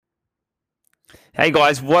Hey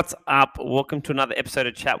guys, what's up? Welcome to another episode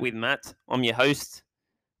of Chat with Matt. I'm your host,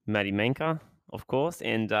 Matty Menka, of course,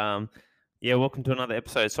 and welcome to another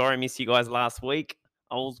episode. Sorry I missed you guys last week.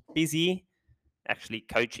 I was busy actually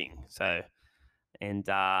coaching, and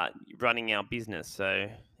running our business. So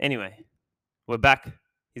anyway, we're back.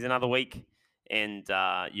 Here's another week, and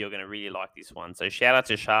you're going to really like this one. So shout out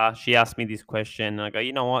to Shah. She asked me this question, and I go,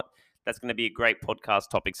 you know what? That's going to be a great podcast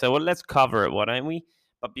topic. So let's cover it, why don't we?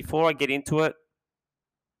 But before I get into it,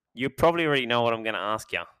 you probably already know what I'm going to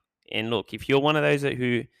ask you. And look, if you're one of those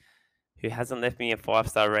who hasn't left me a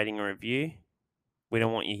 5-star rating or review, we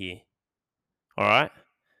don't want you here. All right?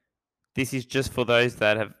 This is just for those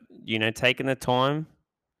that have, taken the time.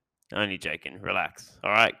 Only joking. Relax.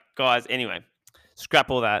 All right, guys. Anyway, scrap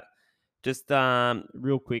all that. Just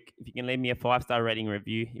real quick, if you can leave me a 5-star rating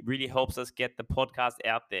review, it really helps us get the podcast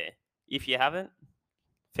out there. If you haven't,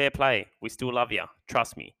 fair play. We still love you.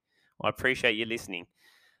 Trust me. I appreciate you listening.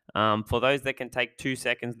 For those that can take 2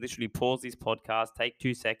 seconds, literally pause this podcast, take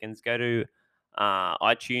 2 seconds, go to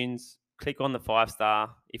iTunes, click on the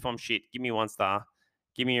 5-star. If I'm shit, give me 1 star,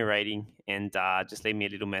 give me a rating, and just leave me a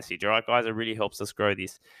little message. All right, guys, it really helps us grow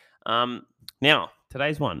this. Now,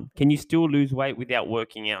 today's one: can you still lose weight without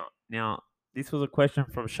working out? Now, this was a question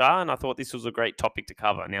from Shah, and I thought this was a great topic to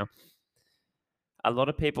cover. Now, a lot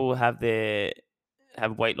of people have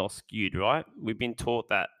weight loss skewed, right? We've been taught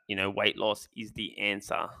that, weight loss is the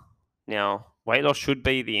answer. Now, weight loss should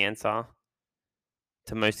be the answer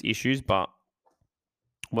to most issues, but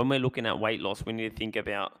when we're looking at weight loss, we need to think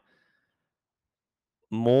about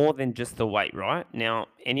more than just the weight, right? Now,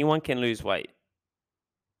 anyone can lose weight.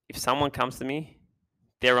 If someone comes to me,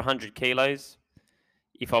 they're 100 kilos.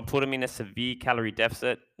 If I put them in a severe calorie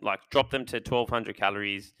deficit, like drop them to 1,200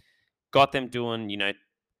 calories, got them doing,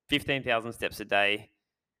 15,000 steps a day,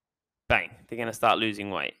 bang, they're going to start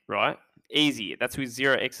losing weight, right? Easy. That's with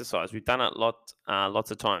zero exercise. We've done it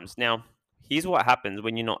lots of times. Now, here's what happens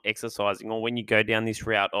when you're not exercising or when you go down this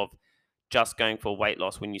route of just going for weight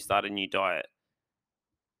loss when you start a new diet.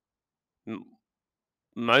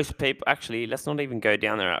 Most people, actually, let's not even go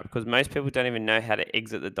down the route because most people don't even know how to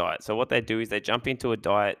exit the diet. So what they do is they jump into a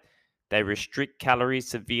diet, they restrict calories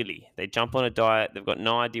severely. They jump on a diet, they've got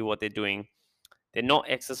no idea what they're doing. They're not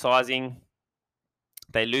exercising.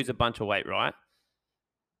 They lose a bunch of weight, right?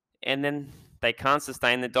 And then they can't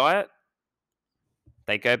sustain the diet.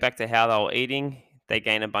 They go back to how they were eating. They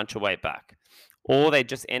gain a bunch of weight back. Or they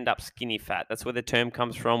just end up skinny fat. That's where the term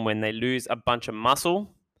comes from. When they lose a bunch of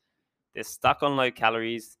muscle, they're stuck on low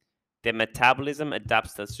calories. Their metabolism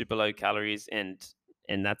adapts to super low calories, and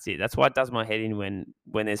that's it. That's why it does my head in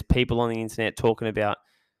when there's people on the internet talking about,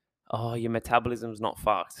 oh, your metabolism's not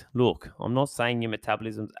fucked. Look, I'm not saying your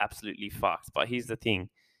metabolism's absolutely fucked, but here's the thing: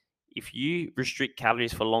 if you restrict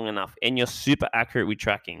calories for long enough and you're super accurate with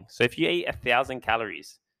tracking, so if you eat 1,000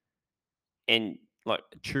 calories and like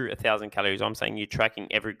true 1,000 calories, I'm saying you're tracking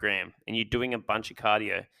every gram and you're doing a bunch of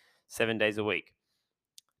cardio 7 days a week.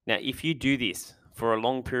 Now, if you do this for a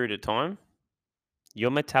long period of time, your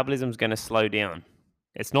metabolism is going to slow down.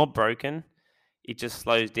 It's not broken, it just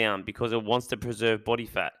slows down because it wants to preserve body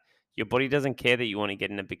fat. Your body doesn't care that you want to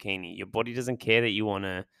get in a bikini. Your body doesn't care that you want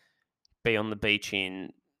to be on the beach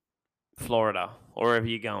in Florida or wherever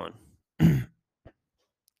you're going.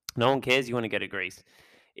 No one cares you want to go to Greece.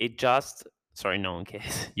 No one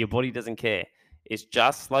cares. Your body doesn't care. It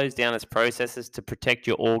just slows down its processes to protect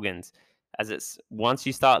your organs. Once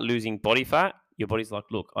you start losing body fat, your body's like,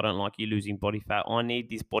 look, I don't like you losing body fat. I need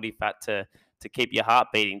this body fat to keep your heart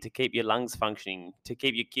beating, to keep your lungs functioning, to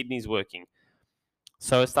keep your kidneys working.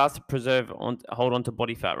 So it starts to hold on to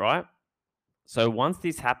body fat, right? So once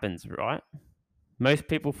this happens, right, most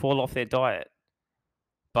people fall off their diet.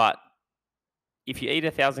 But if you eat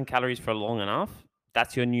 1,000 calories for long enough,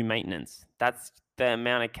 that's your new maintenance. That's the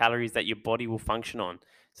amount of calories that your body will function on.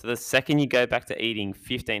 So the second you go back to eating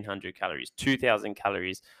 1,500 calories, 2,000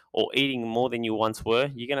 calories, or eating more than you once were,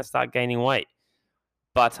 you're going to start gaining weight.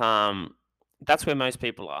 But that's where most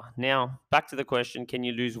people are. Now, back to the question, can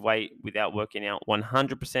you lose weight without working out?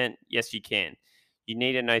 100%, yes, you can. You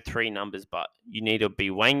need to know 3 numbers, but you need to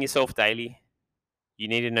be weighing yourself daily. You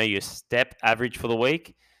need to know your step average for the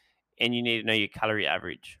week, and you need to know your calorie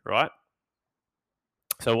average, right?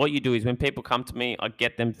 So what you do is when people come to me, I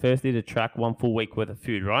get them firstly to track 1 full week worth of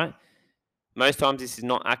food, right? Most times this is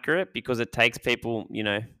not accurate because it takes people,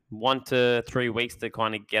 1 to 3 weeks to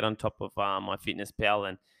kind of get on top of MyFitnessPal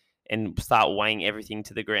and start weighing everything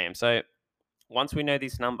to the gram. So once we know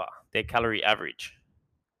this number, their calorie average,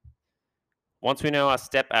 once we know our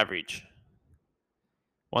step average,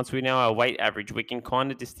 Once we know our weight average, we can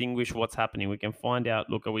kind of distinguish what's happening. We can find out,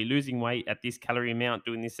 look, are we losing weight at this calorie amount,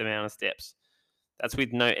 doing this amount of steps? That's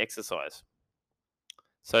with no exercise.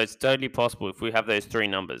 So it's totally possible if we have those three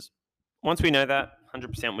numbers. Once we know that,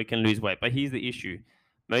 100% we can lose weight. But here's the issue.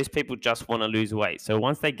 Most people just want to lose weight. So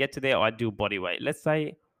once they get to their ideal body weight, let's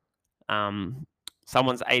say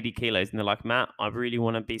someone's 80 kilos and they're like, Matt, I really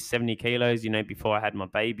want to be 70 kilos. Before I had my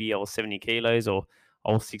baby, I was 70 kilos or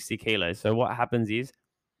I was 60 kilos. So what happens is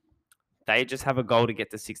they just have a goal to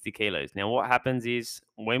get to 60 kilos. Now, what happens is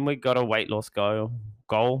when we got a weight loss goal,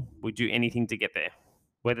 we do anything to get there,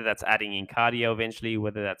 whether that's adding in cardio eventually,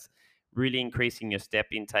 whether that's really increasing your step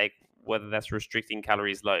intake, whether that's restricting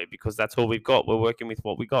calories low, because that's all we've got. We're working with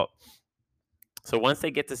what we got. So once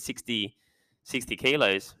they get to 60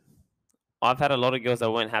 kilos, I've had a lot of girls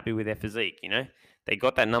that weren't happy with their physique. They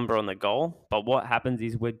got that number on the goal, but what happens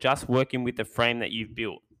is we're just working with the frame that you've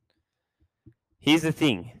built. Here's the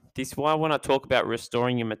thing. This is why when I talk about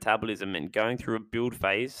restoring your metabolism and going through a build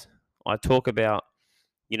phase, I talk about,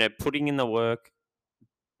 putting in the work,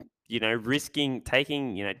 risking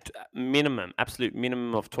taking, absolute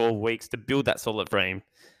minimum of 12 weeks to build that solid frame.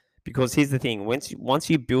 Because here's the thing, once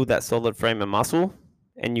you build that solid frame of muscle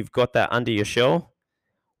and you've got that under your shell,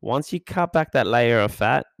 once you cut back that layer of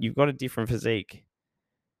fat, you've got a different physique.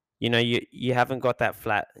 You haven't got that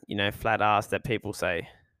flat ass that people say.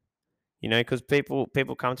 Because people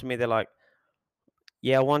come to me, they're like,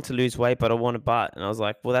 yeah, I want to lose weight, but I want a butt. And I was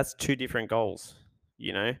like, well, that's two different goals.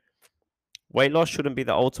 Weight loss shouldn't be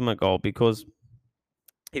the ultimate goal, because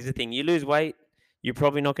here's the thing, you lose weight, you're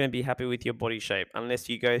probably not going to be happy with your body shape unless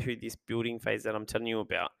you go through this building phase that I'm telling you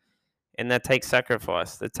about. And that takes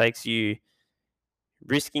sacrifice. That takes you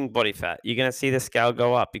risking body fat. You're going to see the scale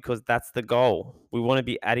go up because that's the goal. We want to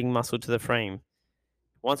be adding muscle to the frame.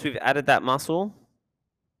 Once we've added that muscle,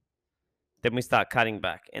 then we start cutting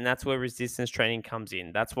back. And that's where resistance training comes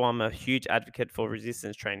in. That's why I'm a huge advocate for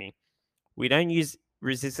resistance training. We don't use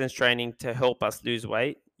resistance training to help us lose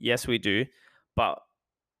weight. Yes, we do. But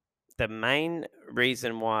the main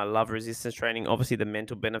reason why I love resistance training, obviously the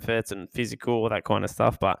mental benefits and physical, all that kind of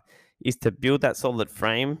stuff, but is to build that solid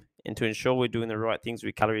frame and to ensure we're doing the right things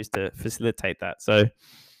with calories to facilitate that. So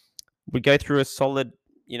we go through a solid,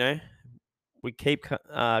 we keep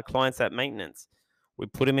clients at maintenance. We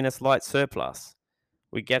put them in a slight surplus.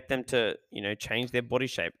 We get them to, change their body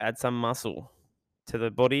shape, add some muscle to the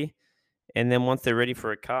body. And then once they're ready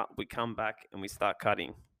for a cut, we come back and we start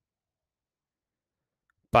cutting.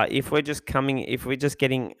 But if we're just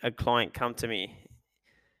getting a client come to me,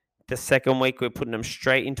 the second week we're putting them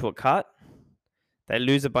straight into a cut, they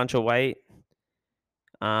lose a bunch of weight.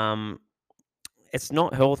 It's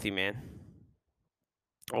not healthy, man.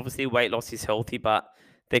 Obviously, weight loss is healthy, but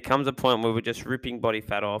there comes a point where we're just ripping body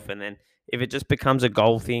fat off, and then if it just becomes a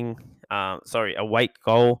goal thing, a weight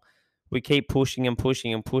goal, we keep pushing and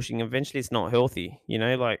pushing and pushing. Eventually, it's not healthy.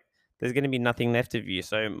 There's going to be nothing left of you.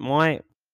 So my